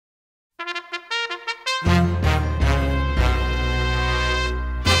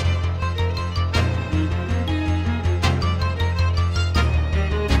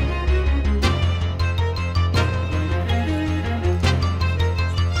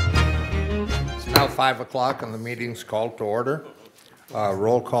now 5 o'clock and the meeting's called to order.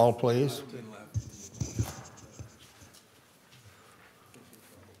 Roll call, please.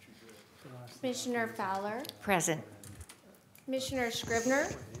 Commissioner Fowler, Present. Commissioner Scribner,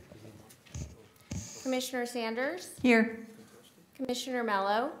 Commissioner Sanders, Here. Commissioner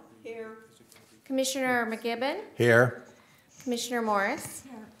Mello, Here. Commissioner McGibbon, Here. Commissioner Morris,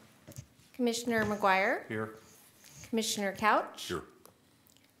 Commissioner McGuire, Here. Commissioner Couch, Here.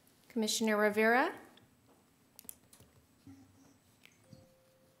 Commissioner Rivera,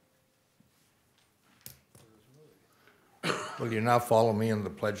 Will you now follow me in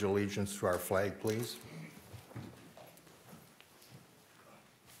the Pledge of Allegiance to our flag, please?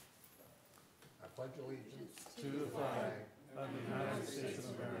 I pledge allegiance to the flag of the United States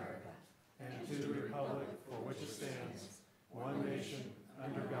of America and to the republic for which it stands, one nation,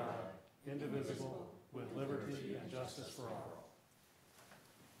 under God, indivisible, with liberty and justice for all.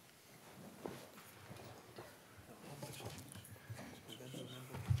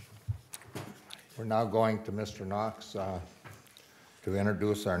 We're now going to Mr. Knox to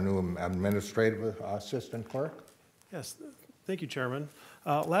introduce our new administrative assistant clerk. Yes, thank you, Chairman.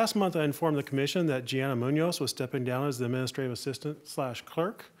 Last month, I informed the Commission that Gianna Munoz was stepping down as the administrative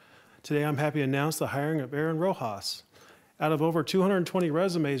assistant/clerk. Today, I'm happy to announce the hiring of Aaron Rojas. Out of over 220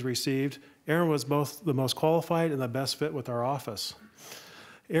 resumes received, Aaron was both the most qualified and the best fit with our office.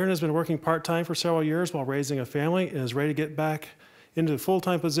 Aaron has been working part-time for several years while raising a family and is ready to get back into a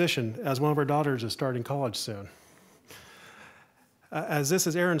full-time position as one of our daughters is starting college soon. As this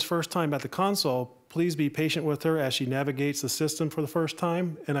is Erin's first time at the console, please be patient with her as she navigates the system for the first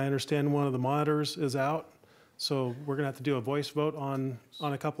time, and I understand one of the monitors is out, so we're gonna have to do a voice vote on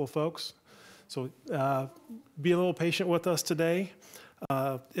a couple of folks. So be a little patient with us today.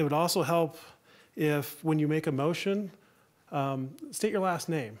 It would also help if when you make a motion, state your last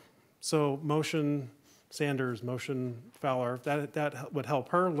name. So motion Sanders, motion Fowler, that would help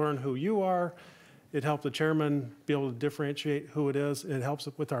her learn who you are. It helps the chairman be able to differentiate who it is. It helps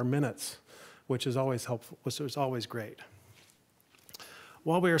with our minutes, which is always helpful, which is always great.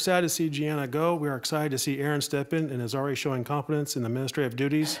 While we are sad to see Gianna go, we are excited to see Aaron step in and is already showing competence in administrative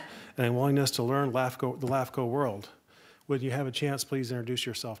duties and a willingness to learn the LAFCo world. When you have a chance, please introduce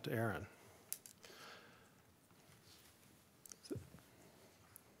yourself to Aaron.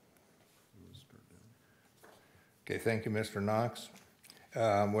 Okay, thank you, Mr. Knox.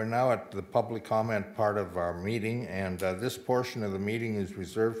 We're now at the public comment part of our meeting, and this portion of the meeting is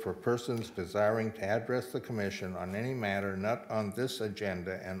reserved for persons desiring to address the commission on any matter not on this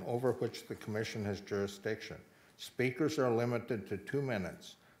agenda and over which the commission has jurisdiction. Speakers are limited to 2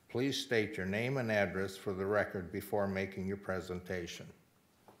 minutes. Please state your name and address for the record before making your presentation.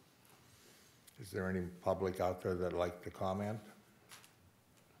 Is there any public out there that'd like to comment?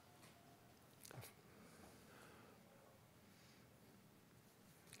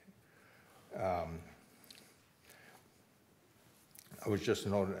 I was just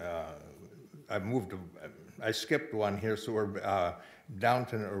noting, I skipped one here, so we're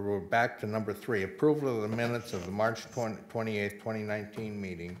we're back to number 3, approval of the minutes of the March 28th, 2019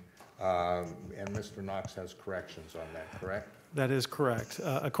 meeting. And Mr. Knox has corrections on that, correct? That is correct.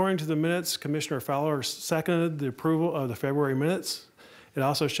 According to the minutes, Commissioner Fowler seconded the approval of the February minutes. It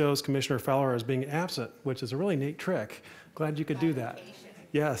also shows Commissioner Fowler as being absent, which is a really neat trick. Glad you could do that.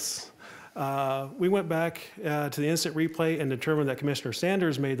 Yes. We went back to the instant replay and determined that Commissioner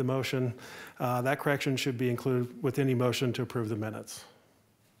Sanders made the motion. That correction should be included with any motion to approve the minutes.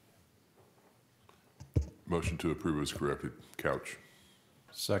 Motion to approve is corrected. Couch.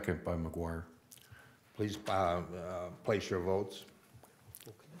 Second by McGuire. Please place your votes.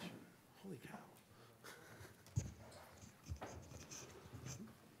 Holy cow.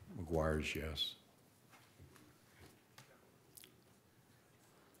 McGuire's yes.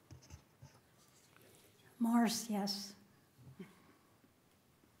 Morris, yes. Yes.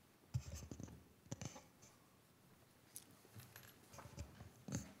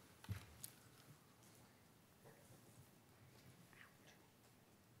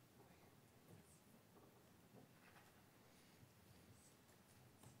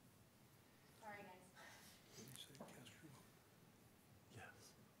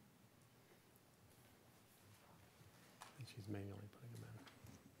 And she's manually putting them in.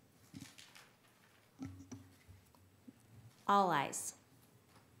 all ayes.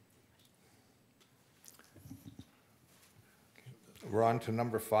 We're on to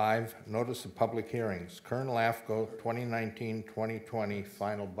number 5, notice of public hearings. Kern LAFCo 2019-2020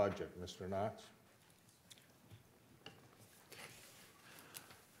 final budget. Mr. Knox.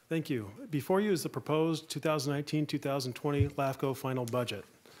 Thank you. Before you is the proposed 2019-2020 LAFCo final budget.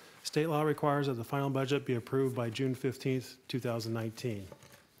 State law requires that the final budget be approved by June 15th, 2019.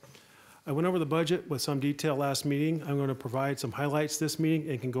 I went over the budget with some detail last meeting. I'm going to provide some highlights this meeting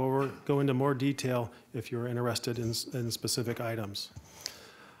and can go into more detail if you're interested in specific items.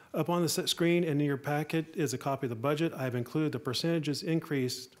 Up on the screen and in your packet is a copy of the budget. I've included the percentages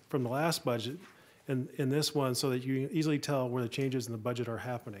increased from the last budget in this one so that you can easily tell where the changes in the budget are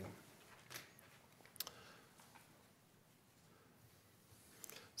happening.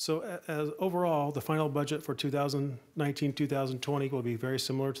 So as overall, the final budget for 2019-2020 will be very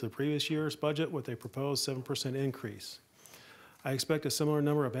similar to the previous year's budget with a proposed 7% increase. I expect a similar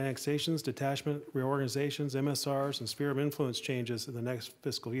number of annexations, detachment, reorganizations, MSRs, and sphere of influence changes in the next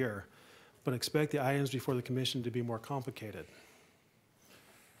fiscal year, but expect the items before the commission to be more complicated.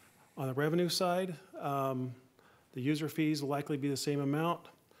 On the revenue side, the user fees will likely be the same amount.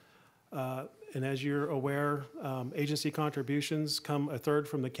 And as you're aware, agency contributions come a third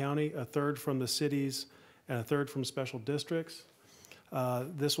from the county, a third from the cities, and a third from special districts.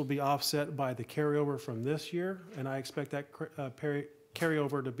 This will be offset by the carryover from this year, and I expect that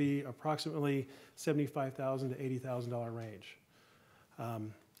carryover to be approximately $75,000 to $80,000 range.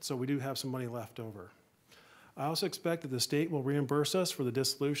 So we do have some money left over. I also expect that the state will reimburse us for the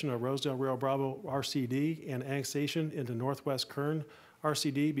dissolution of Rosedale Rio Bravo RCD and annexation into Northwest Kern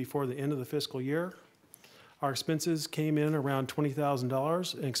RCD before the end of the fiscal year. Our expenses came in around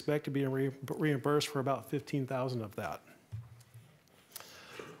 $20,000 and expect to be reimbursed for about $15,000 of that.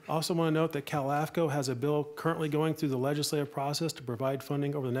 I also want to note that LAFCo has a bill currently going through the legislative process to provide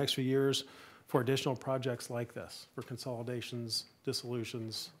funding over the next few years for additional projects like this, for consolidations,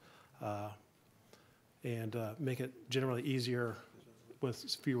 dissolutions, and make it generally easier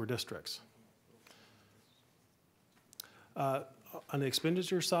with fewer districts. On the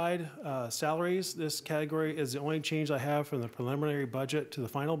expenditure side, salaries, this category is the only change I have from the preliminary budget to the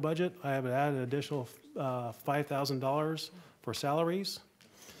final budget. I have added an additional $5,000 for salaries.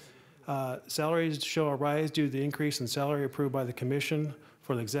 Salaries show a rise due to the increase in salary approved by the commission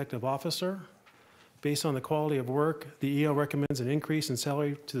for the executive officer. Based on the quality of work, the EO recommends an increase in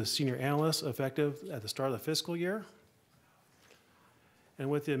salary to the senior analyst effective at the start of the fiscal year. And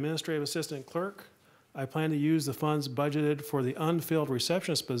with the administrative assistant clerk, I plan to use the funds budgeted for the unfilled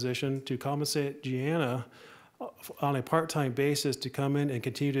receptionist position to compensate Gianna on a part-time basis to come in and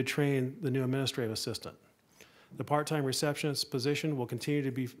continue to train the new administrative assistant. The part-time receptionist position will continue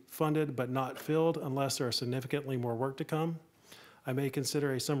to be funded but not filled unless there is significantly more work to come. I may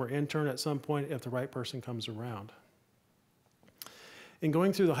consider a summer intern at some point if the right person comes around. In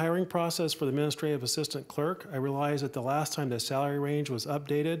going through the hiring process for the administrative assistant clerk, I realized that the last time the salary range was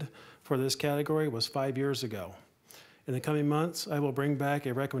updated for this category was 5 years ago. In the coming months, I will bring back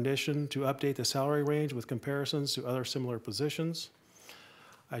a recommendation to update the salary range with comparisons to other similar positions.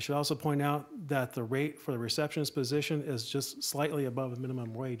 I should also point out that the rate for the receptionist position is just slightly above the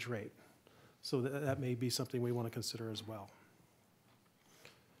minimum wage rate. So that may be something we want to consider as well.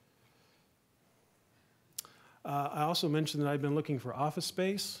 I also mentioned that I've been looking for office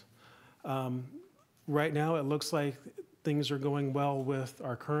space. Right now, it looks like things are going well with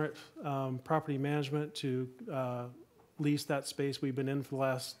our current property management to lease that space we've been in for the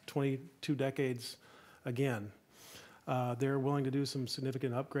last 22 decades again. They're willing to do some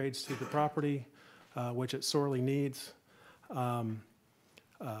significant upgrades to the property, which it sorely needs. And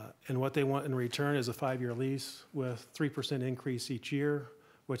what they want in return is a 5-year lease with 3% increase each year,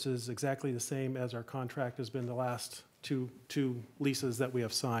 which is exactly the same as our contract has been the last two leases that we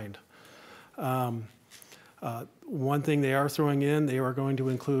have signed. One thing they are throwing in, they are going to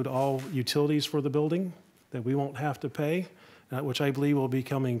include all utilities for the building that we won't have to pay, which I believe will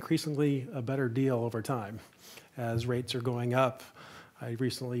become increasingly a better deal over time as rates are going up. I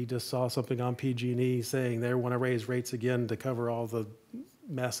recently just saw something on PG&E saying they want to raise rates again to cover all the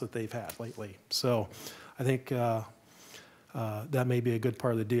mess that they've had lately. So I think that may be a good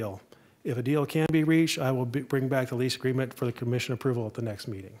part of the deal. If a deal can be reached, I will bring back the lease agreement for the commission approval at the next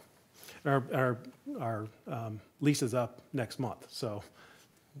meeting. Our lease is up next month, so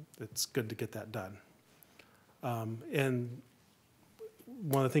it's good to get that done. And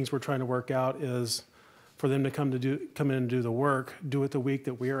one of the things we're trying to work out is for them to come in and do the work, do it the week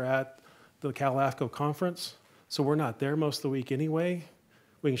that we are at the LAFCo conference. So we're not there most of the week anyway.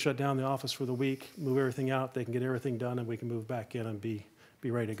 We can shut down the office for the week, move everything out, they can get everything done, and we can move back in and be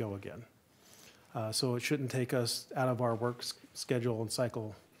ready to go again. So it shouldn't take us out of our work schedule and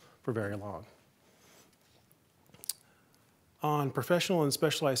cycle for very long. On professional and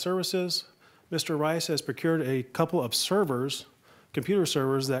specialized services, Mr. Rice has procured a couple of servers, computer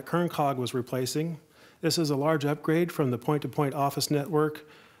servers that KernCog was replacing. This is a large upgrade from the point-to-point office network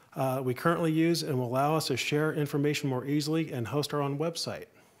we currently use and will allow us to share information more easily and host our own website.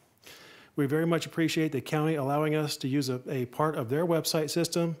 We very much appreciate the county allowing us to use a part of their website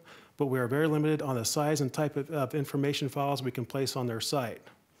system, but we are very limited on the size and type of information files we can place on their site.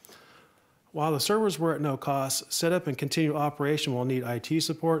 While the servers were at no cost, setup and continued operation will need IT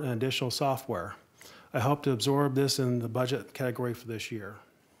support and additional software. I hope to absorb this in the budget category for this year.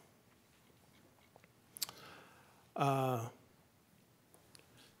 In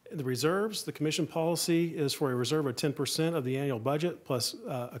the reserves, the commission policy is for a reserve of 10% of the annual budget plus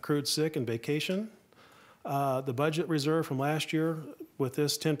accrued sick and vacation. The budget reserve from last year with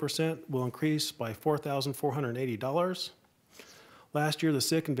this 10% will increase by $4,480. Last year, the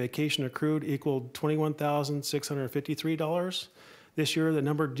sick and vacation accrued equaled $21,653. This year, the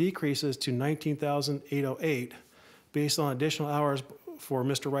number decreases to $19,808 based on additional hours for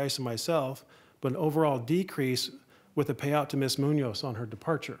Mr. Rice and myself, but an overall decrease with a payout to Ms. Munoz on her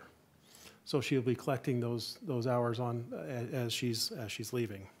departure. So she'll be collecting those hours on as she's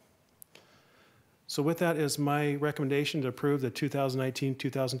leaving. So with that is my recommendation to approve the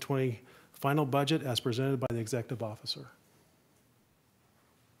 2019-2020 final budget as presented by the executive officer.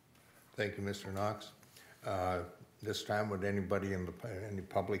 Thank you, Mr. Knox. This time, would anybody in any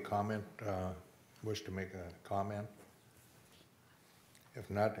public comment wish to make a comment?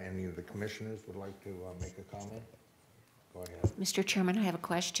 If not, any of the commissioners would like to make a comment? Go ahead. Mr. Chairman, I have a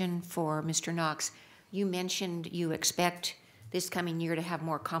question for Mr. Knox. You mentioned you expect this coming year to have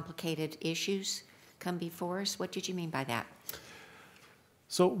more complicated issues come before us. What did you mean by that?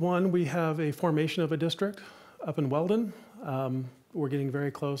 So one, we have a formation of a district up in Weldon. We're getting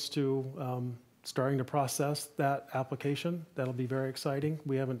very close to starting to process that application. That'll be very exciting.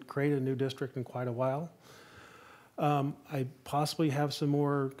 We haven't created a new district in quite a while. I possibly have some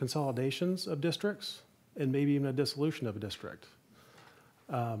more consolidations of districts and maybe even a dissolution of a district.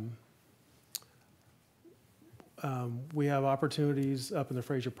 We have opportunities up in the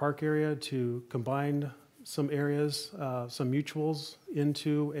Fraser Park area to combine some areas, some mutuals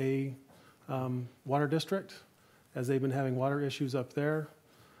into a water district, as they've been having water issues up there.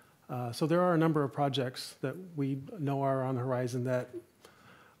 So there are a number of projects that we know are on the horizon that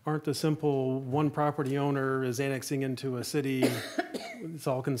aren't the simple one property owner is annexing into a city, it's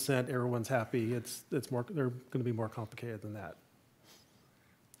all consent, everyone's happy. It's more, they're going to be more complicated than that.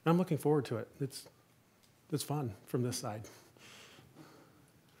 I'm looking forward to it. It's fun from this side.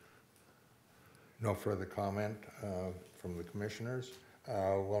 No further comment from the commissioners.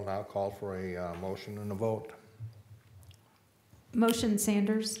 We'll now call for a motion and a vote. Motion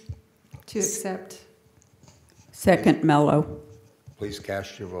Sanders to accept. Second, Mello. Please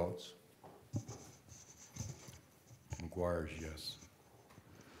cast your votes. McGuire's yes.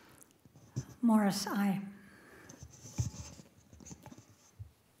 Morris, aye.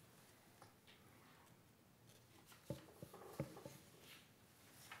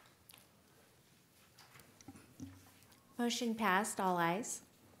 Motion passed, all ayes.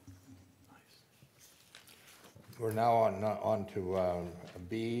 We're now on to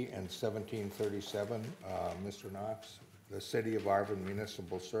B and 1737. Mr. Knox, the City of Arvin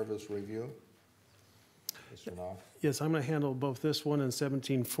Municipal Service Review. Mr. Knox. Yes, I'm going to handle both this one and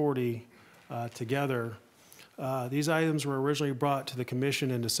 1740 together. These items were originally brought to the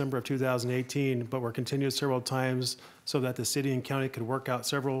commission in December of 2018, but were continued several times so that the city and county could work out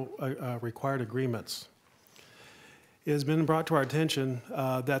several required agreements. It has been brought to our attention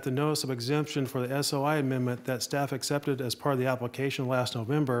that the notice of exemption for the SOI amendment that staff accepted as part of the application last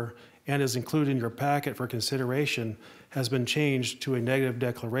November and is included in your packet for consideration has been changed to a negative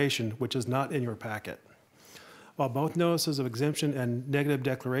declaration, which is not in your packet. While both notices of exemption and negative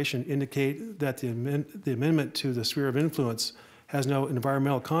declaration indicate that the amendment to the sphere of influence has no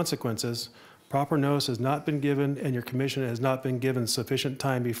environmental consequences, proper notice has not been given and your commission has not been given sufficient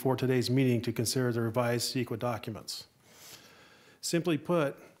time before today's meeting to consider the revised CEQA documents. Simply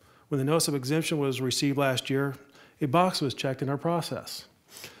put, when the notice of exemption was received last year, a box was checked in our process.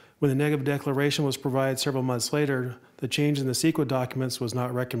 When the negative declaration was provided several months later, the change in the CEQA documents was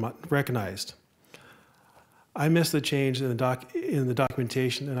not recognized. I missed the change in the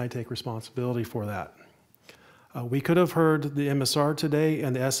documentation, and I take responsibility for that. We could have heard the MSR today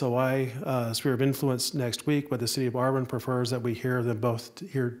and the SOI sphere of influence next week, but the City of Arvin prefers that we hear them both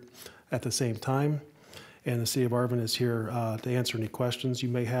here at the same time. And the City of Arvin is here to answer any questions you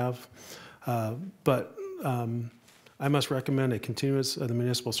may have. But I must recommend a continuance of the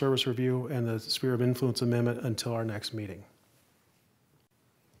municipal service review and the sphere of influence amendment until our next meeting.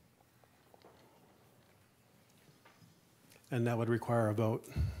 And that would require a vote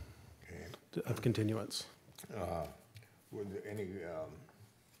of continuance. Would there any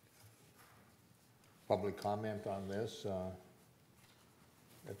public comment on this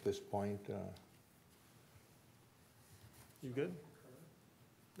at this point? You good?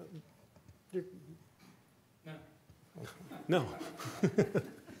 You're- No.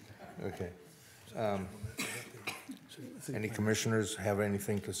 Okay. Any commissioners have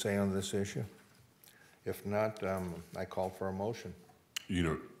anything to say on this issue? If not, I call for a motion.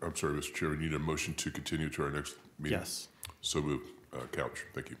 I'm sorry, Mr. Chairman, you need a motion to continue to our next meeting? Yes. So moved. Couch,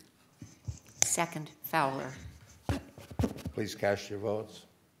 thank you. Second, Fowler. Please cast your votes.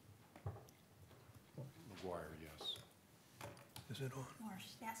 McGuire, yes. Is it on?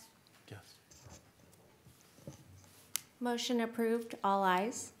 Yes. Yes. Motion approved, all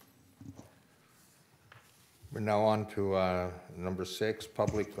ayes. We're now on to number 6,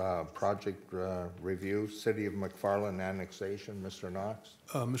 public project review, City of McFarland annexation. Mr. Knox?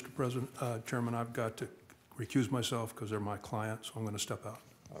 Mr. President, Chairman, I've got to recuse myself because they're my clients, so I'm going to step out.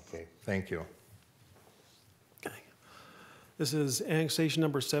 Okay, thank you. Okay. This is annexation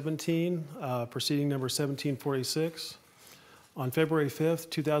number 17, proceeding number 1746. On February 5th,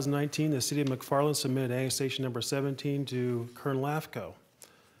 2019, the City of McFarland submitted annexation number 17 to Kern LAFCo.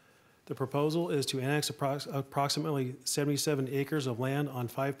 The proposal is to annex approximately 77 acres of land on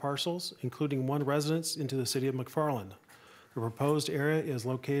 5 parcels, including 1 residence, into the City of McFarland. The proposed area is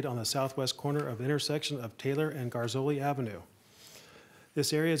located on the southwest corner of the intersection of Taylor and Garzoli Avenue.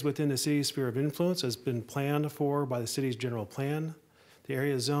 This area is within the city's sphere of influence, has been planned for by the city's general plan. The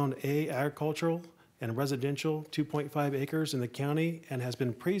area is zoned A, agricultural and residential, 2.5 acres in the county, and has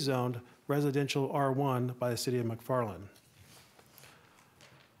been pre-zoned residential R1 by the City of McFarland.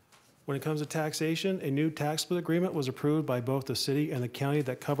 When it comes to taxation, a new tax split agreement was approved by both the city and the county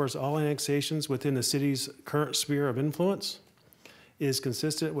that covers all annexations within the city's current sphere of influence. It is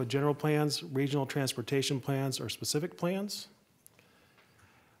consistent with general plans, regional transportation plans, or specific plans.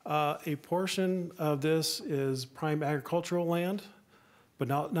 A portion of this is prime agricultural land, but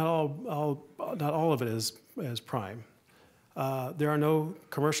not all of it is prime. There are no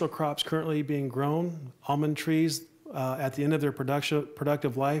commercial crops currently being grown. Almond trees at the end of their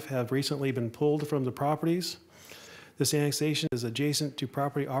productive life have recently been pulled from the properties. This annexation is adjacent to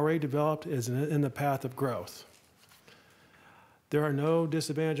property already developed, is in the path of growth. There are no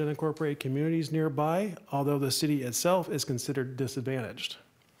disadvantaged unincorporated communities nearby, although the city itself is considered disadvantaged.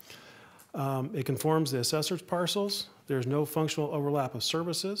 It conforms to the assessor's parcels. There's no functional overlap of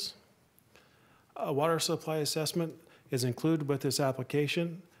services. A water supply assessment is included with this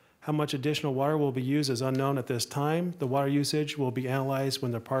application. How much additional water will be used is unknown at this time. The water usage will be analyzed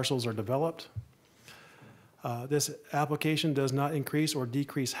when the parcels are developed. This application does not increase or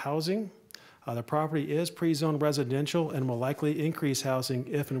decrease housing. The property is pre-zoned residential and will likely increase housing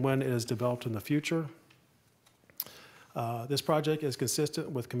if and when it is developed in the future. This project is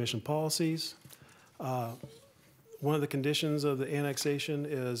consistent with commission policies. One of the conditions of the annexation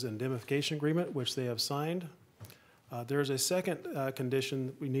is an indemnification agreement, which they have signed. There's a second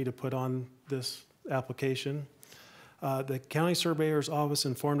condition we need to put on this application. The county surveyor's office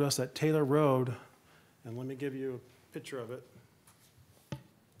informed us that Taylor Road, and let me give you a picture of it.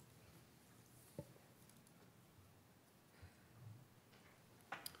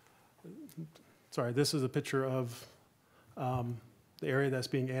 Sorry, this is a picture of the area that's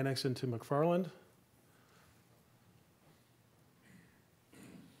being annexed into McFarland.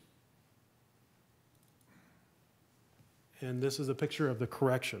 And this is a picture of the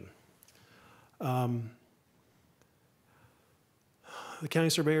correction. The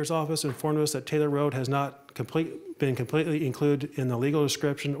county surveyor's office informed us that Taylor Road has not been completely included in the legal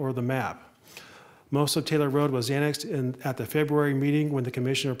description or the map. Most of Taylor Road was annexed at the February meeting when the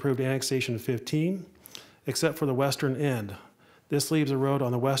commission approved annexation 15, except for the western end. This leaves the road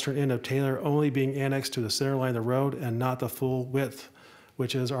on the western end of Taylor only being annexed to the center line of the road and not the full width,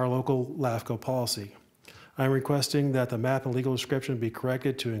 which is our local LAFCo policy. I'm requesting that the map and legal description be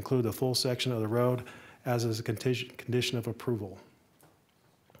corrected to include the full section of the road as is a condition of approval.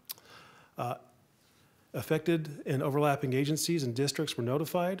 Affected and overlapping agencies and districts were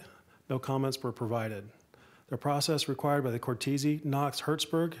notified. No comments were provided. The process required by the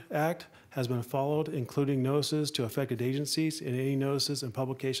Cortese-Knox-Hertzberg Act has been followed, including notices to affected agencies and any notices and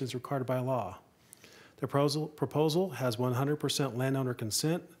publications required by law. The proposal has 100% landowner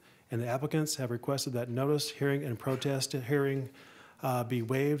consent, and the applicants have requested that notice, hearing, and protest hearing be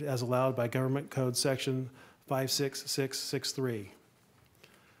waived as allowed by Government Code Section 56663.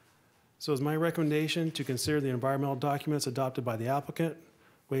 So it's my recommendation to consider the environmental documents adopted by the applicant,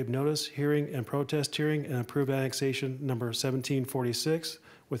 waive notice, hearing, and protest hearing, and approve annexation number 1746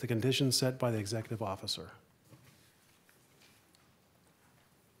 with the conditions set by the executive officer.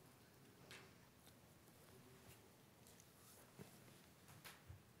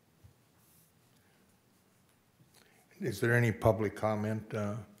 Is there any public comment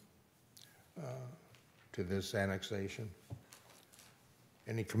to this annexation?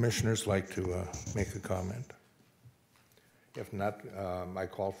 Any commissioners like to make a comment? If not, I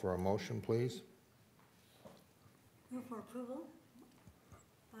call for a motion, please. Move for approval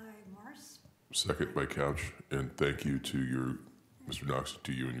by Morse. Second by Couch, and thank you to your, Mr. Knox,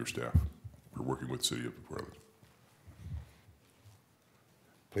 to you and your staff for working with City of Portland.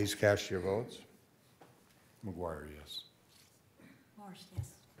 Please cast your votes. McGuire, yes. Morse, yes.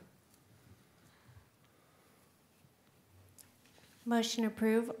 Motion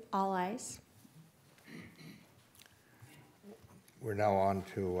approved, all ayes. We're now on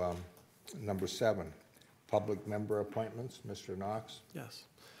to number 7, public member appointments. Mr. Knox? Yes.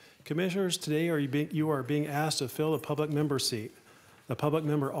 Commissioners, today you are being asked to fill the public member seat, the public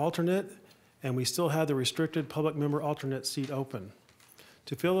member alternate, and we still have the restricted public member alternate seat open.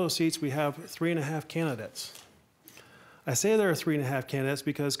 To fill those seats, we have 3.5 candidates. I say there are 3.5 candidates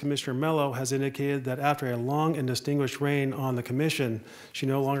because Commissioner Mello has indicated that after a long and distinguished reign on the commission, she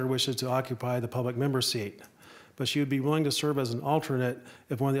no longer wishes to occupy the public member seat. But she would be willing to serve as an alternate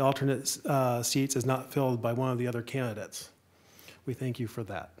if one of the alternate seats is not filled by one of the other candidates. We thank you for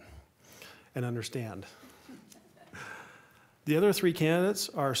that and understand. The other 3 candidates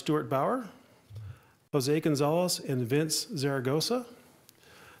are Stuart Bauer, Jose Gonzalez, and Vince Zaragoza.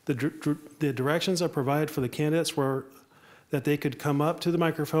 The directions I provided for the candidates were that they could come up to the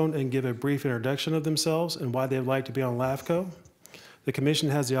microphone and give a brief introduction of themselves and why they'd like to be on LAFCo. The commission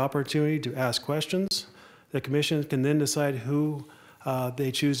has the opportunity to ask questions. The commission can then decide who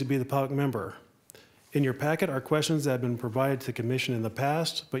they choose to be the public member. In your packet are questions that have been provided to the commission in the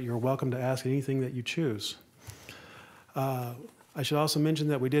past, but you're welcome to ask anything that you choose. I should also mention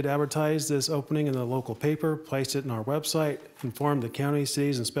that we did advertise this opening in the local paper, placed it in our website, informed the county,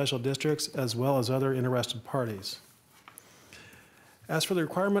 cities, and special districts, as well as other interested parties. As for the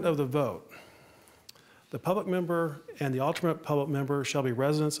requirement of the vote, the public member and the alternate public member shall be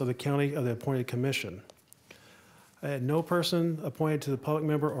residents of the county of the appointed commission. No person appointed to the public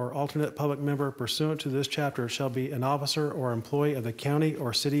member or alternate public member pursuant to this chapter shall be an officer or employee of the county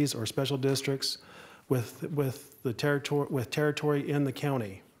or cities or special districts with territory in the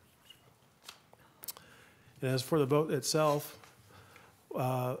county. And as for the vote itself,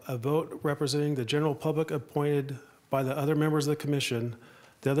 a vote representing the general public appointed by the other members of the commission.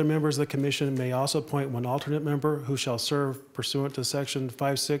 The other members of the commission may also appoint one alternate member who shall serve pursuant to section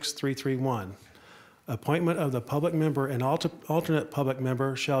 56331. Appointment of the public member and alternate public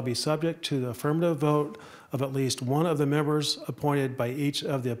member shall be subject to the affirmative vote of at least one of the members appointed by each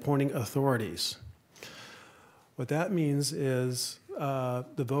of the appointing authorities. What that means is the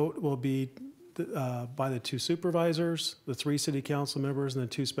vote will be by the 2 supervisors, the 3 city council members, and the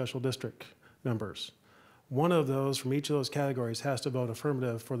 2 special district members. One of those from each of those categories has to vote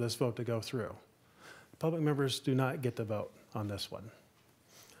affirmative for this vote to go through. Public members do not get to vote on this one.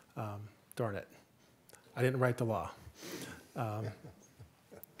 Darn it. I didn't write the law.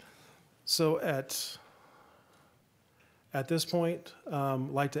 So at this point, I'd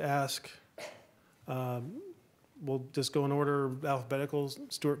like to ask, we'll just go in order alphabetical,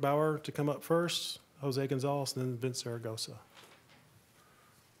 Stuart Bauer to come up first, Jose Gonzalez, and then Vince Zaragoza.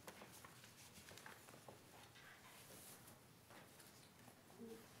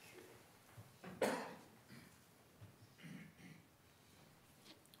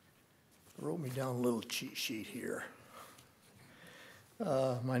 Wrote me down a little cheat sheet here.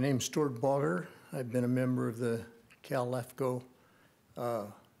 My name's Stuart Bauer. I've been a member of the LAFCo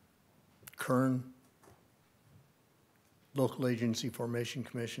Kern Local Agency Formation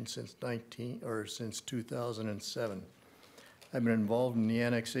Commission since 2007. I've been involved in the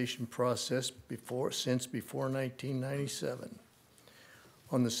annexation process since before 1997.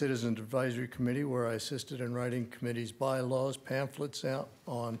 On the Citizens Advisory Committee, where I assisted in writing committee's bylaws, pamphlets out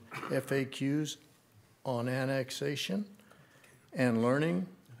on FAQs on annexation, and learning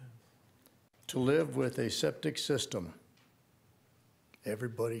to live with a septic system.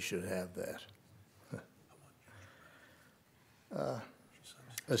 Everybody should have that.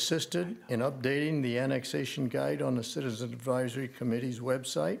 Assisted in updating the annexation guide on the Citizens Advisory Committee's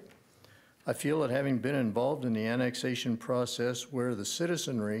website. I feel that having been involved in the annexation process where the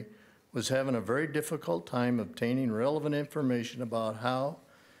citizenry was having a very difficult time obtaining relevant information about how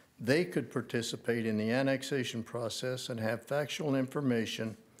they could participate in the annexation process and have factual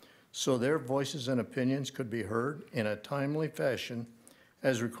information so their voices and opinions could be heard in a timely fashion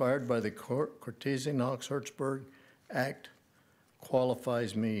as required by the Cortese-Knox-Hertzberg Act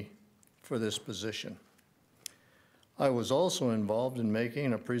qualifies me for this position. I was also involved in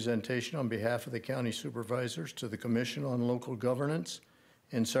making a presentation on behalf of the county supervisors to the Commission on Local Governance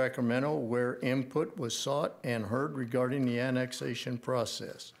in Sacramento, where input was sought and heard regarding the annexation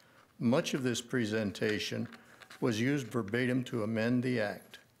process. Much of this presentation was used verbatim to amend the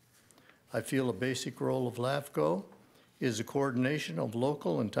act. I feel a basic role of LAFCo is the coordination of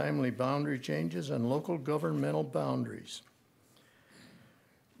local and timely boundary changes and local governmental boundaries.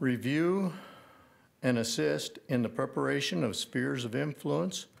 Review and assist in the preparation of spheres of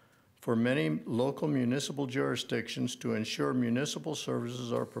influence for many local municipal jurisdictions to ensure municipal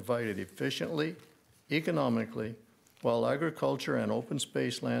services are provided efficiently, economically, while agriculture and open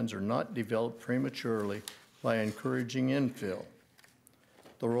space lands are not developed prematurely by encouraging infill.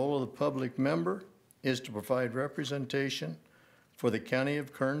 The role of the public member is to provide representation for the County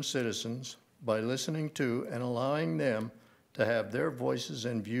of Kern citizens by listening to and allowing them to have their voices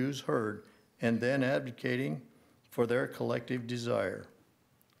and views heard, and then advocating for their collective desire.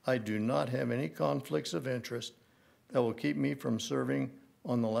 I do not have any conflicts of interest that will keep me from serving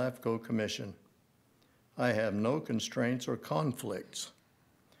on the LAFCo Commission. I have no constraints or conflicts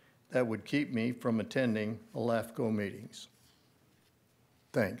that would keep me from attending the LAFCo meetings.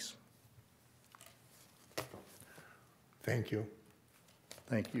 Thanks. Thank you.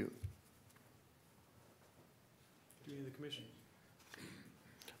 Thank you. Do any of the commission?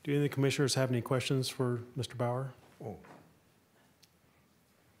 Do any of the commissioners have any questions for Mr. Bauer? Oh.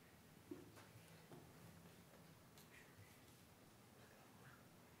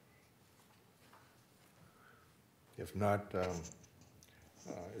 If not,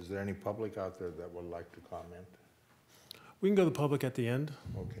 is there any public out there that would like to comment? We can go to the public at the end.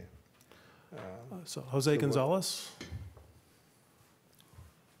 Okay. So Jose Gonzalez.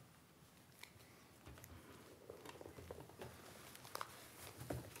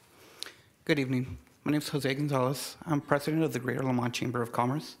 Good evening. My name is Jose Gonzalez. I'm president of the Greater Lamont Chamber of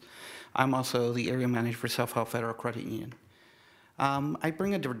Commerce. I'm also the area manager for Self-Help Federal Credit Union. I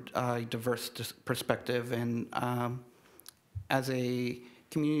bring a diverse perspective, and as a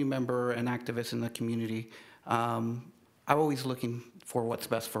community member and activist in the community, I'm always looking for what's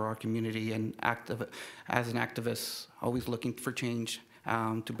best for our community, and as an activist, always looking for change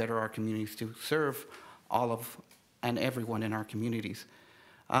to better our communities, to serve all of and everyone in our communities.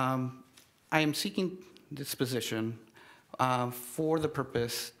 I am seeking this position for the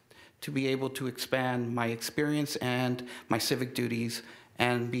purpose to be able to expand my experience and my civic duties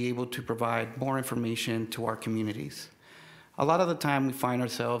and be able to provide more information to our communities. A lot of the time we find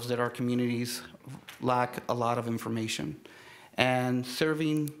ourselves that our communities lack a lot of information, and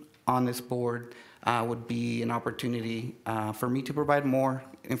serving on this board would be an opportunity for me to provide more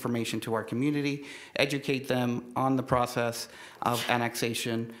information to our community, educate them on the process of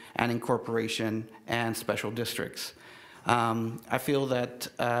annexation and incorporation and special districts. I feel that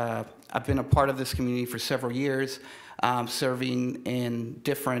I've been a part of this community for several years, serving in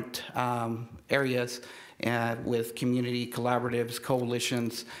different areas with community collaboratives,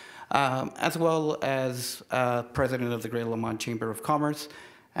 coalitions, as well as president of the Greater Lamont Chamber of Commerce,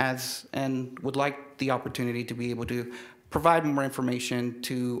 and would like the opportunity to be able to provide more information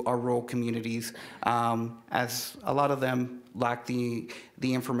to our rural communities, as a lot of them lack the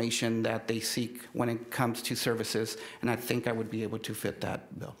information that they seek when it comes to services, and I think I would be able to fit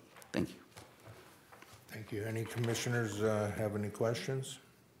that bill. Thank you. Thank you. Any commissioners have any questions?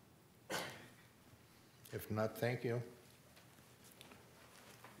 If not, thank you.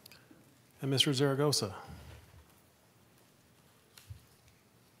 And Mr. Zaragoza.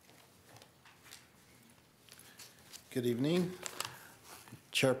 Good evening,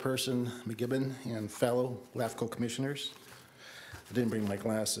 Chairperson McGibbon and fellow LAFCo commissioners. I didn't bring my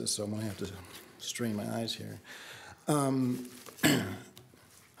glasses, so I'm going to have to strain my eyes here. I'm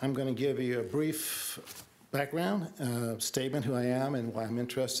going to give you a brief background statement, who I am and why I'm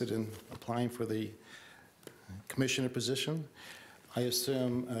interested in applying for the commissioner position. I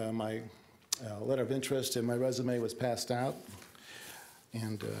assume my letter of interest and my resume was passed out,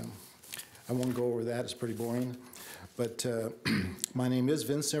 and I won't go over that. It's pretty boring. But my name is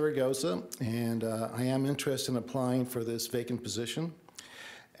Vince Zaragoza, and I am interested in applying for this vacant position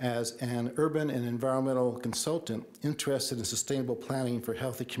as an urban and environmental consultant interested in sustainable planning for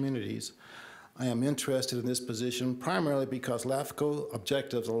healthy communities. I am interested in this position primarily because LAFCO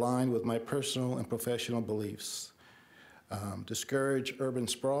objectives align with my personal and professional beliefs. Discourage urban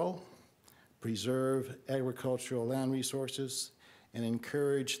sprawl, preserve agricultural land resources, and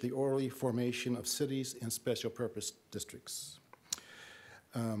encourage the orderly formation of cities and special purpose districts.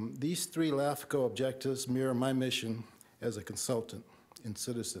 These three LAFCO objectives mirror my mission as a consultant and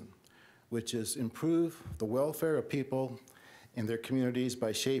citizen. which is improve the welfare of people and their communities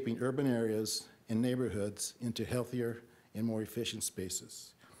by shaping urban areas and neighborhoods into healthier and more efficient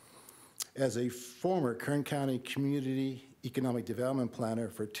spaces. As a former Kern County Community Economic Development Planner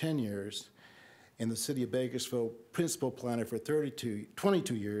for 10 years and the City of Bakersfield Principal Planner for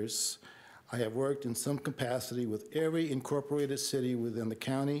 22 years, I have worked in some capacity with every incorporated city within the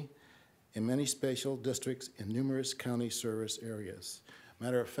county and many special districts in numerous county service areas.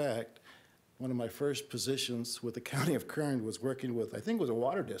 Matter of fact, one of my first positions with the County of Kern was working with, I think it was a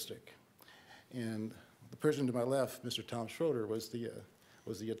water district. And the person to my left, Mr. Tom Schroeder, was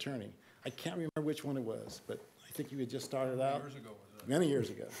the attorney. I can't remember which one it was, but I think you had just started out. Years ago, was that? Many years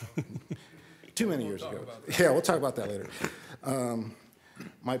ago. Too many years ago. Yeah, we'll talk about that later.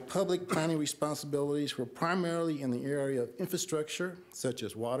 My public planning responsibilities were primarily in the area of infrastructure, such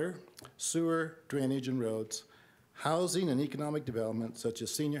as water, sewer, drainage, and roads, housing and economic development, such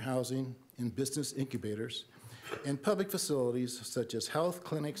as senior housing and business incubators, and public facilities, such as health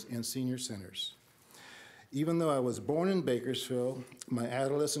clinics and senior centers. Even though I was born in Bakersfield, my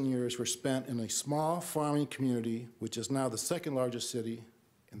adolescent years were spent in a small farming community, which is now the second largest city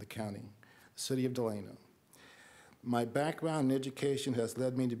in the county, the city of Delano. My background in education has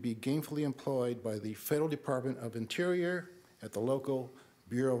led me to be gainfully employed by the Federal Department of Interior at the local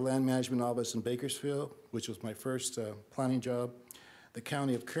Bureau of Land Management office in Bakersfield, which was my first planning job, the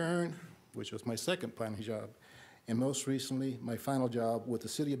County of Kern, which was my second planning job, and most recently, my final job with the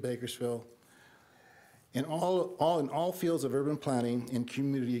City of Bakersfield, in all fields of urban planning and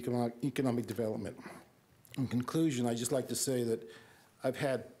community economic development. In conclusion, I'd just like to say that I've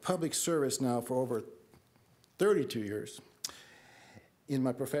had public service now for over 32 years in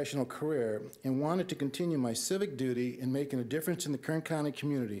my professional career and wanted to continue my civic duty in making a difference in the Kern County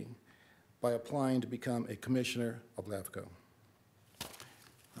community by applying to become a commissioner of LAFCo.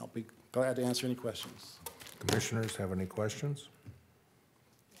 I'll be glad to answer any questions. Commissioners have any questions?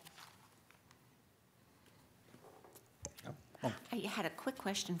 I had a quick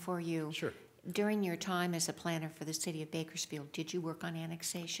question for you. Sure. During your time as a planner for the city of Bakersfield, did you work on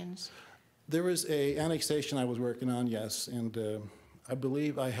annexations? There was a annexation I was working on, yes, and I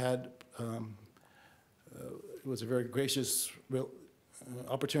believe I had, it was a very gracious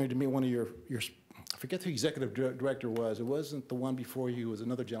opportunity to meet one of your, I forget who the executive director was. It wasn't the one before you, it was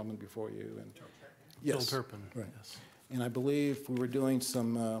another gentleman before you. And yes, Phil Turpin. right. Yes. And I believe we were doing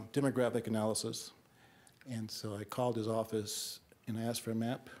some demographic analysis. And so I called his office and I asked for a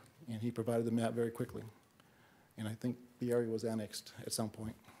map, and he provided the map very quickly. And I think the area was annexed at some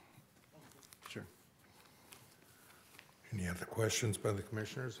point. Sure. Any other questions by the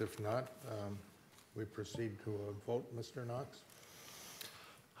commissioners? If not, we proceed to a vote. Mr. Knox?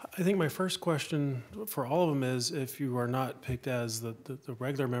 I think my first question for all of them is, if you are not picked as the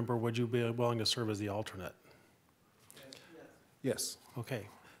regular member, would you be willing to serve as the alternate? Yes. Okay,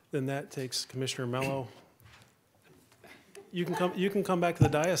 then that takes Commissioner Mello. You can come back to the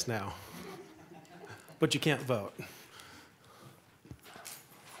dais now, but you can't vote.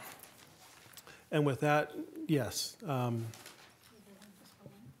 And with that, yes. You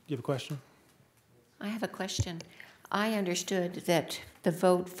have a question? I have a question. I understood that the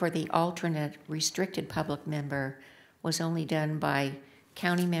vote for the alternate restricted public member was only done by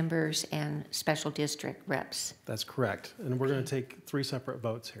county members and special district reps. That's correct. And we're going to take 3 separate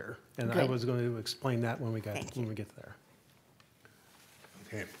votes here. And I Good. was going to explain that when we get there.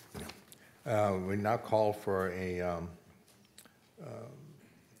 Okay. We now call for a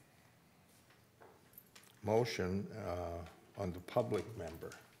motion on the public member.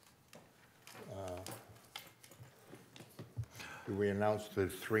 Do we announce the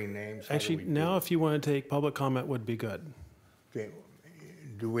 3 names? How do Actually, we do now it? if you want to take public comment would be good. Okay.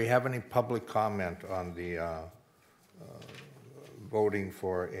 Do we have any public comment on the voting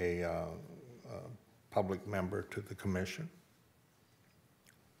for a public member to the commission?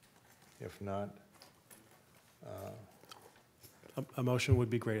 If not, A motion would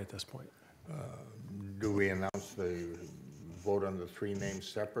be great at this point. do we announce the vote on the 3 names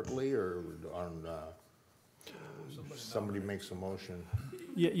separately, or on, somebody makes a motion?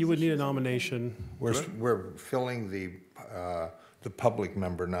 Yeah, you would need a nomination. We're filling the public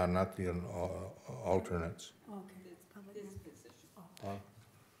member now, not the alternates. Okay, it's public. This position.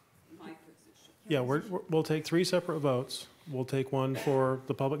 My position. Yeah, we'll take 3 separate votes. We'll take one for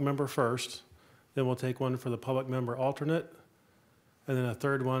the public member first, then we'll take one for the public member alternate, and then a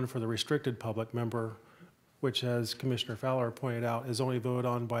third one for the restricted public member, which, as Commissioner Fowler pointed out, is only voted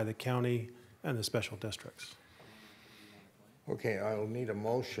on by the county and the special districts. Okay, I'll need a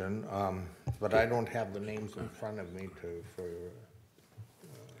motion, but I don't have the names in front of me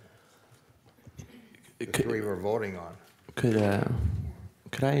the three we're voting on. Could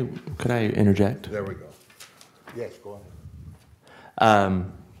I interject? There we go. Yes, go ahead.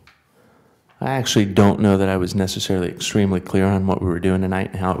 I actually don't know that I was necessarily extremely clear on what we were doing tonight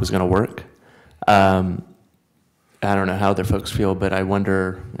and how it was going to work. I don't know how other folks feel, but I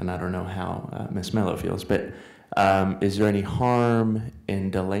wonder, and I don't know how Ms. Mello feels, but is there any harm in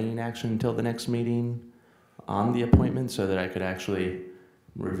delaying action until the next meeting on the appointment so that I could actually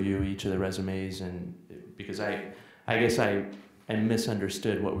review each of the resumes? And because I guess I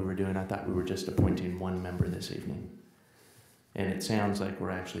misunderstood what we were doing. I thought we were just appointing one member this evening. And it sounds like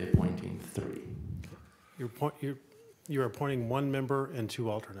we're actually appointing three. You're appointing one member and two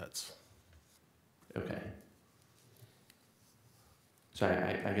alternates. Okay. So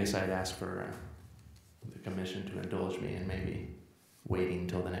I guess I'd ask for the commission to indulge me in maybe waiting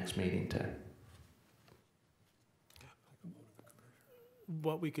until the next meeting to.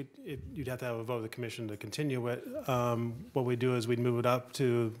 What we could, you'd have to have a vote of the commission to continue it. What we do is we'd move it up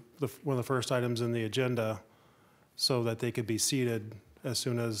to one of the first items in the agenda so that they could be seated as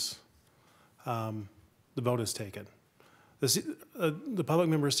soon as the vote is taken. The public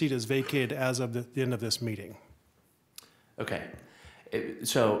member seat is vacated as of the end of this meeting. Okay.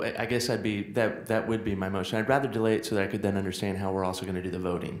 So I guess that would be my motion. I'd rather delay it so that I could then understand how we're also going to do the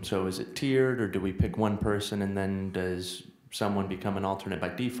voting. So is it tiered, or do we pick one person and then does someone become an alternate by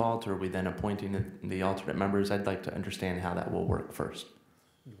default, or are we then appointing the alternate members? I'd like to understand how that will work first.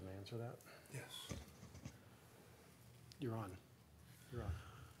 You want to answer that? Yes. You're on.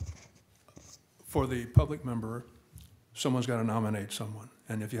 For the public member, someone's got to nominate someone.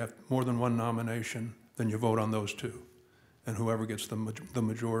 And if you have more than one nomination, then you vote on those two. And whoever gets the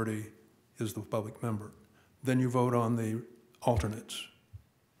majority is the public member. Then you vote on the alternates.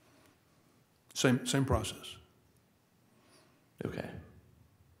 Same process. Okay.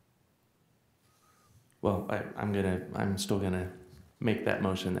 Well, I'm still gonna make that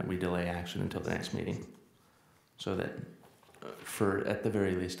motion that we delay action until the next meeting, so that, at the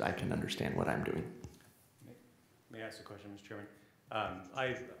very least, I can understand what I'm doing. May I ask a question, Mr. Chairman?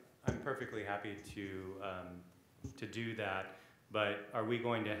 I'm perfectly happy to do that, but are we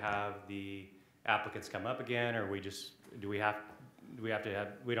going to have the applicants come up again, or we don't have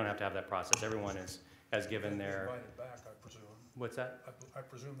to have that process? Everyone has given their. Invited back, I presume. What's that? I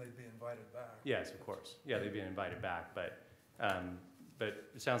presume they'd be invited back. Yes, of course. Yeah, they'd be invited back, but it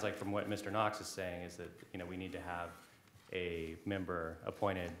sounds like from what Mr. Knox is saying is that, we need to have a member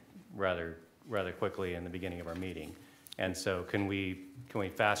appointed rather quickly in the beginning of our meeting. And so can we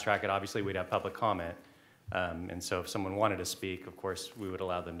fast track it? Obviously, we'd have public comment. And so if someone wanted to speak, of course, we would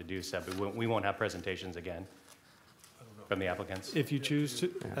allow them to do so, but we won't have presentations again from the applicants. If you choose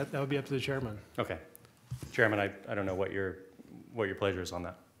to, that would be up to the chairman. Okay. Chairman, I don't know what your pleasure is on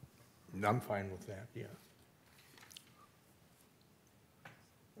that. I'm fine with that, yeah.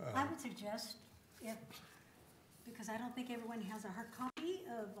 I would suggest, because I don't think everyone has a hard copy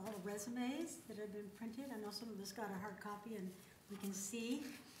of all the resumes that have been printed. I know some of us got a hard copy, and we can see,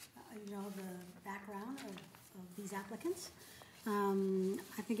 the background of these applicants.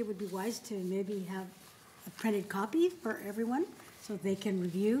 I think it would be wise to maybe have a printed copy for everyone so they can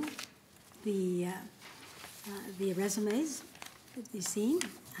review the resumes that they've seen.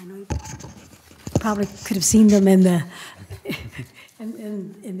 I know you probably could have seen them in the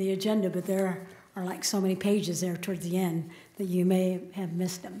in the agenda, but there are like so many pages there towards the end that you may have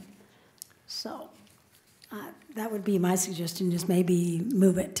missed them. So that would be my suggestion, is maybe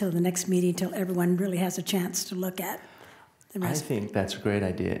move it till the next meeting, till everyone really has a chance to look at the rest. I think that's a great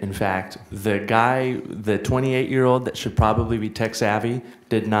idea. In fact, the 28-year-old that should probably be tech savvy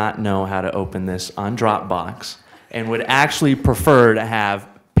did not know how to open this on Dropbox and would actually prefer to have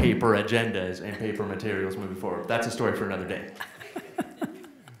paper agendas and paper materials moving forward. That's a story for another day.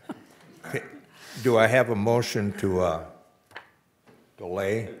 Okay. Do I have a motion to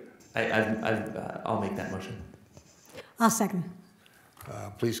delay? I'll make that motion. I'll second.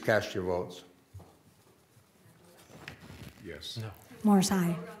 Please cast your votes. Yes. No. Morris,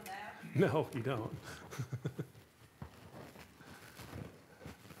 aye. No, you don't.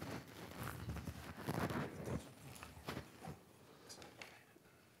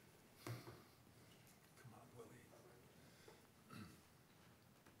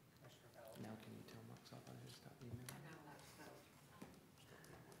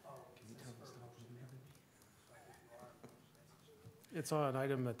 It's on an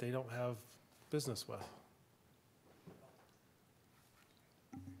item that they don't have business with.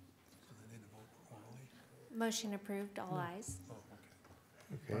 Motion approved, all ayes.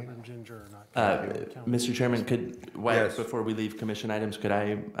 Okay. I'm Ginger, not Mr. Chairman, Yes. before we leave commission items, could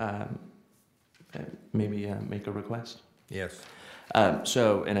I maybe make a request? Yes.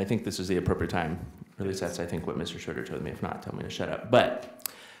 So, and I think this is the appropriate time, or at least that's, I think, what Mr. Schroeder told me. If not, tell me to shut up.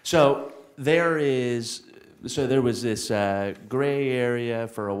 But, so there was this gray area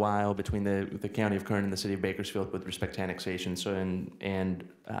for a while between the county of Kern and the city of Bakersfield with respect to annexation. So,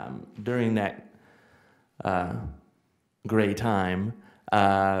 during that gray time,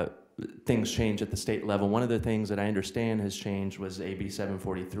 things changed at the state level. One of the things that I understand has changed was AB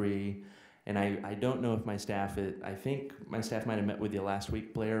 743. And I don't know if my staff, I think my staff might have met with you last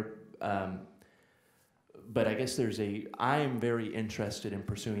week, Blair. But I guess I am very interested in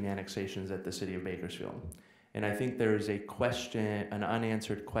pursuing annexations at the city of Bakersfield. And I think there's a question, an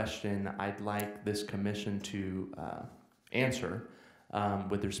unanswered question I'd like this commission to answer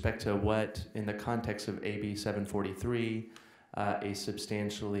with respect to what, in the context of AB 743, a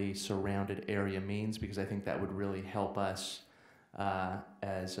substantially surrounded area means, because I think that would really help us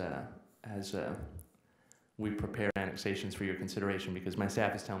as we prepare annexations for your consideration, because my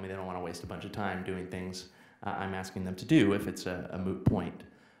staff is telling me they don't want to waste a bunch of time doing things I'm asking them to do if it's a moot point.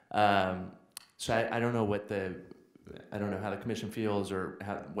 So I don't know I don't know how the commission feels, or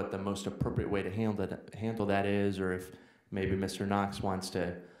what the most appropriate way to handle that is, or if maybe Mr. Knox wants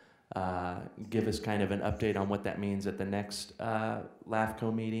to give us kind of an update on what that means at the next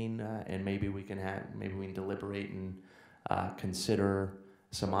LAFCo meeting, and maybe we can deliberate and consider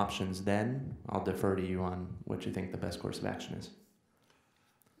some options then. I'll defer to you on what you think the best course of action is.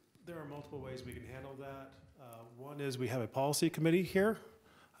 There are multiple ways we can handle that. One is we have a policy committee here,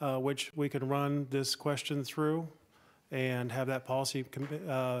 which we can run this question through and have that policy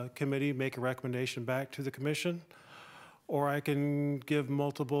committee make a recommendation back to the commission. Or I can give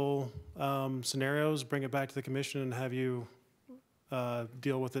multiple scenarios, bring it back to the commission, and have you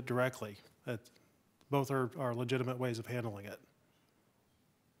deal with it directly. Both are legitimate ways of handling it.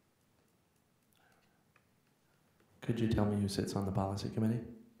 Could you tell me who sits on the policy committee?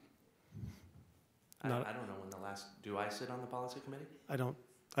 I No. don't know when the last, do I sit on the policy committee? I don't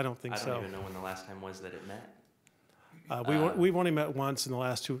think so. I don't even know when the last time was that it met. We've only met once in the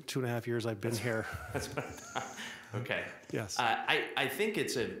last two and a half years I've been here. That's what okay. Yes. I think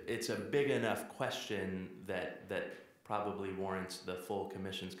it's a big enough question that probably warrants the full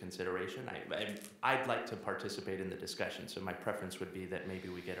commission's consideration. I'd like to participate in the discussion, so my preference would be that maybe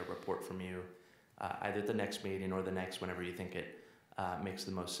we get a report from you either the next meeting or the next, whenever you think it makes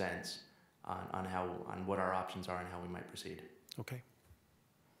the most sense on what our options are and how we might proceed. Okay.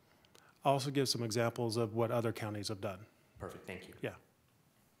 I'll also give some examples of what other counties have done. Perfect, thank you. Yeah.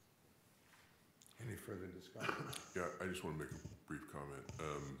 Any further discussion? Yeah, I just want to make a brief comment.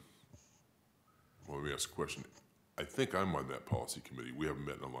 Well, let me ask a question. I think I'm on that policy committee. We haven't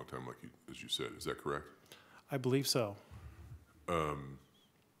met in a long time, as you said. Is that correct? I believe so.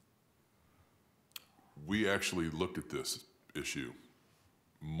 We actually looked at this issue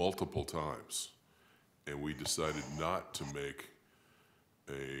multiple times, and we decided not to make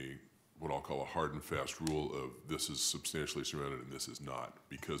what I'll call a hard and fast rule of this is substantially surrounded and this is not,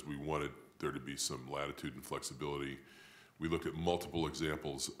 because we wanted there to be some latitude and flexibility. We looked at multiple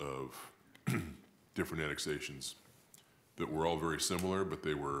examples of different annexations that were all very similar, but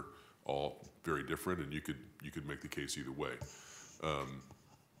they were all very different, and you could make the case either way.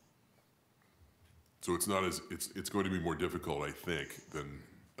 So it's not as it's going to be more difficult, I think, than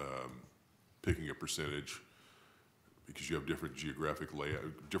picking a percentage, because you have different geographic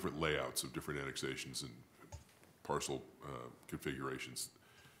different layouts of different annexations and parcel configurations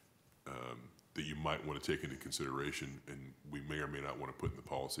that you might want to take into consideration, and we may or may not want to put in the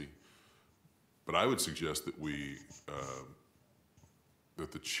policy. But I would suggest that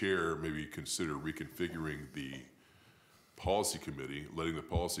that the chair maybe consider reconfiguring the policy committee, letting the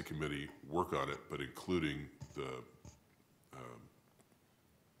policy committee work on it, but including the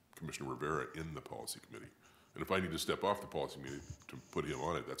Commissioner Rivera in the policy committee. And if I need to step off the policy committee to put him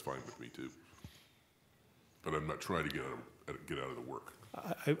on it, that's fine with me too. But I'm not trying to get out of the work.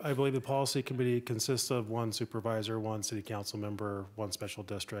 I believe the policy committee consists of one supervisor, one city council member, one special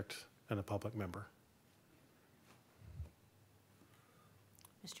district, and a public member.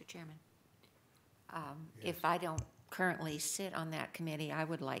 Mr. Chairman, if I don't currently sit on that committee, I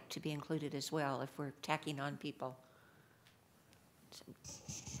would like to be included as well if we're tacking on people.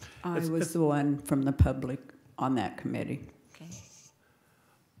 I was the one from the public on that committee. Okay.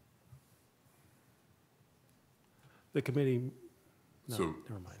 The committee, no, So,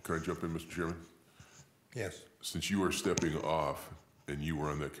 never mind. can I jump in, Mr. Chairman? Yes. Since you are stepping off and you were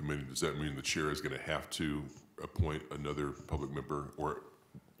on that committee, does that mean the chair is going to have to appoint another public member, or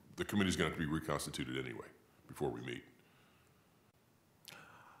the committee is going to have to be reconstituted anyway before we meet?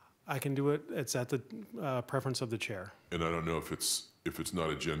 I can do it. It's at the preference of the chair. And I don't know if it's not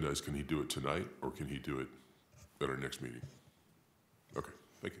agendized, can he do it tonight, or can he do it at our next meeting? Okay,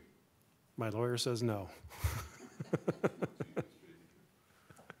 thank you. My lawyer says no.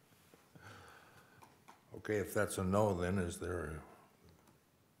 Okay, if that's a no, then is there,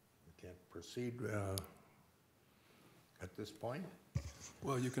 we can't proceed at this point?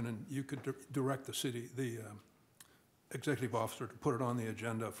 Well, you could direct the executive officer to put it on the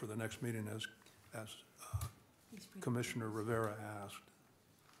agenda for the next meeting as Commissioner Rivera asked.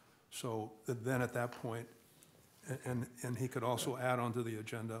 So then at that point, and he could also add onto the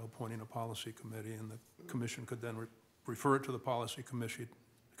agenda appointing a policy committee, and the commission could then refer it to the policy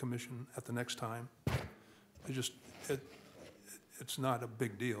commission at the next time. It's not a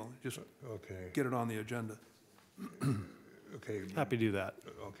big deal. Just okay. Get it on the agenda. Okay. Happy to do that.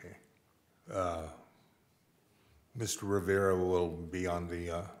 Okay. Mr. Rivera will be on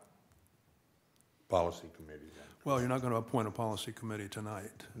the policy committee then? Well, you're not going to appoint a policy committee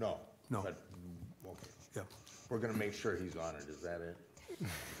tonight. No. No. But, okay. Yeah. We're going to make sure he's on it. Is that it?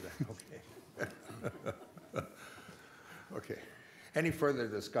 Okay. Okay. Any further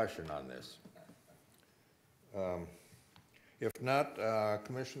discussion on this? If not,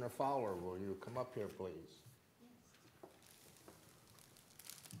 Commissioner Fowler, will you come up here, please?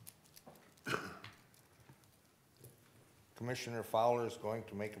 Commissioner Fowler is going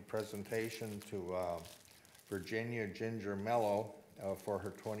to make a presentation to Virginia Ginger Mello for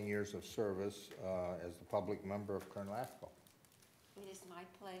her 20 years of service as the public member of Kern LAFCo. It is my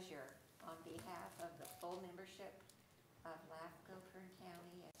pleasure, on behalf of the full membership of LAFCo Kern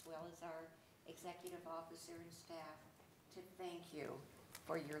County, as well as our executive officer and staff, to thank you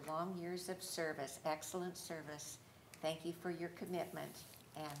for your long years of service, excellent service. Thank you for your commitment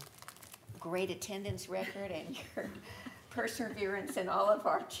and great attendance record and your perseverance in all of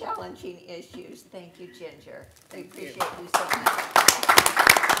our challenging issues. Thank you, Ginger. We appreciate you so much.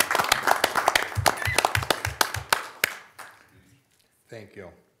 Thank you.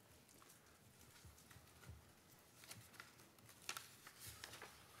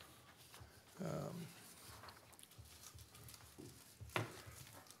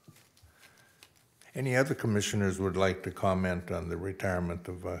 Any other commissioners would like to comment on the retirement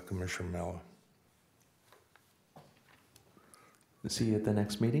of Commissioner Mello? See you at the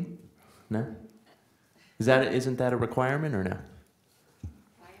next meeting? No? Isn't that a requirement or no?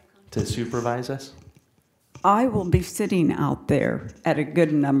 To supervise us? I will be sitting out there at a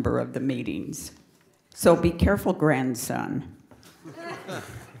good number of the meetings. So be careful, grandson.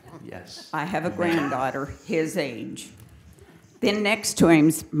 Yes. I have a granddaughter, his age. Then next to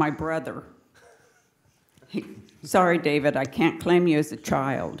him's my brother. Sorry, David, I can't claim you as a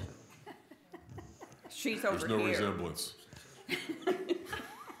child. She's over here. There's no resemblance.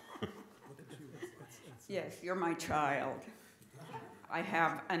 Yes, you're my child. I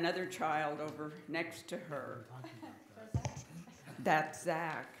have another child over next to her. That's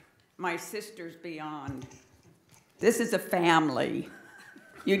Zach. My sister's beyond. This is a family.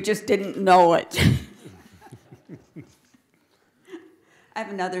 You just didn't know it. I have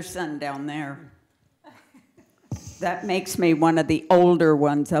another son down there. That makes me one of the older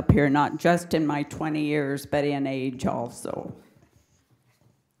ones up here, not just in my 20 years, but in age also.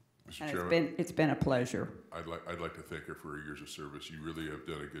 Mr. And Chairman, it's been a pleasure. I'd like to thank her for her years of service. You really have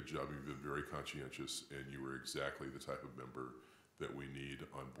done a good job. You've been very conscientious, and you were exactly the type of member that we need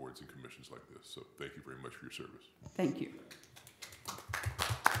on boards and commissions like this. So thank you very much for your service. Thank you.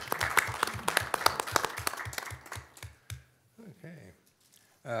 Okay.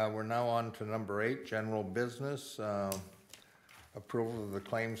 We're now on to number 8, general business. Approval of the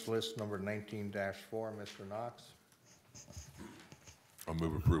claims list number 19-4. Mr. Knox? I'll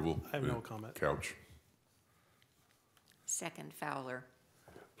move approval. I have no comment. Couch. Second, Fowler.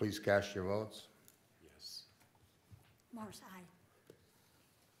 Please cast your votes. Yes. Morris, aye.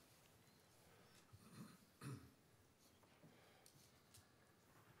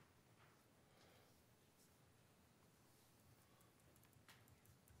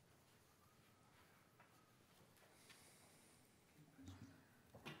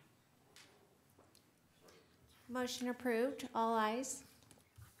 Motion approved, all ayes.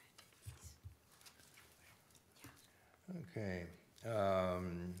 Okay.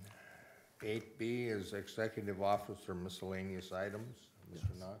 8B is executive officer miscellaneous items.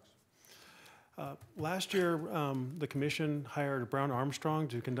 Mr. Knox? Last year, the commission hired Brown Armstrong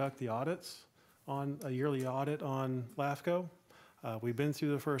to conduct the audits on a yearly audit on LAFCo. We've been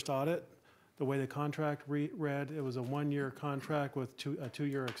through the first audit. The way the contract read, it was a 1-year contract with a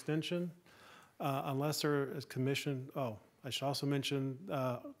 2-year extension. Unless there is commission, I should also mention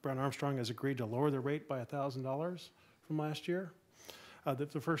Brown Armstrong has agreed to lower the rate by $1,000 from last year.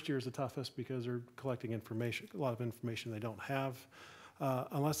 The first year is the toughest because they're collecting information, a lot of information they don't have.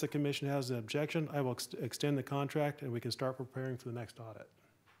 Unless the commission has an objection, I will extend the contract and we can start preparing for the next audit.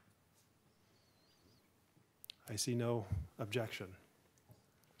 I see no objection.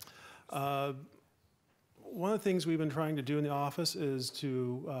 One of the things we've been trying to do in the office is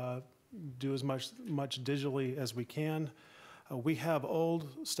to do as much digitally as we can. We have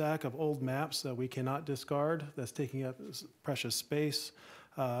stack of old maps that we cannot discard. That's taking up precious space.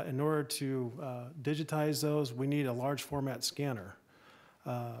 In order to digitize those, we need a large format scanner.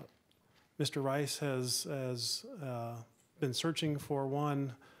 Mr. Rice has been searching for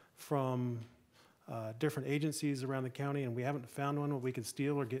one from different agencies around the county, and we haven't found one that we can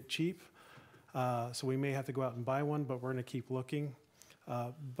steal or get cheap. So we may have to go out and buy one, but we're going to keep looking.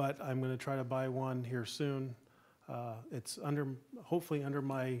 But I'm going to try to buy one here soon. It's hopefully under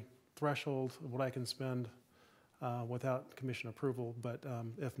my threshold of what I can spend without commission approval, but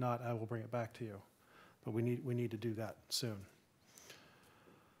if not, I will bring it back to you. But we need to do that soon.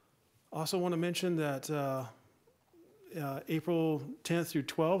 Also want to mention that April 10th through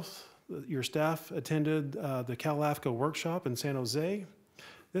 12th, your staff attended the LAFCo workshop in San Jose.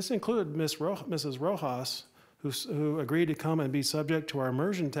 This included Mrs. Rojas, who agreed to come and be subject to our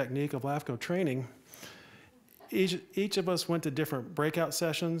immersion technique of LAFCo training. Each of us went to different breakout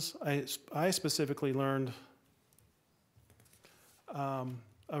sessions. I specifically learned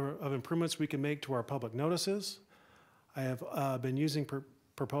of improvements we can make to our public notices. I have been using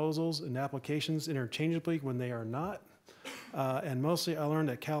proposals and applications interchangeably when they are not. And mostly I learned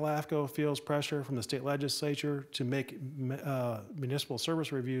that LAFCo feels pressure from the state legislature to make municipal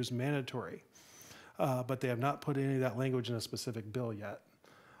service reviews mandatory. But they have not put any of that language in a specific bill yet.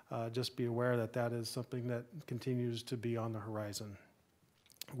 Just be aware that that is something that continues to be on the horizon.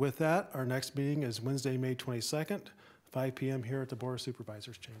 With that, our next meeting is Wednesday, May 22nd, 5 p.m. here at the Board of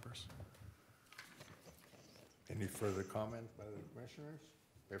Supervisors chambers. Any further comment by the commissioners?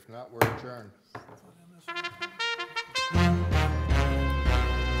 If not, we're adjourned.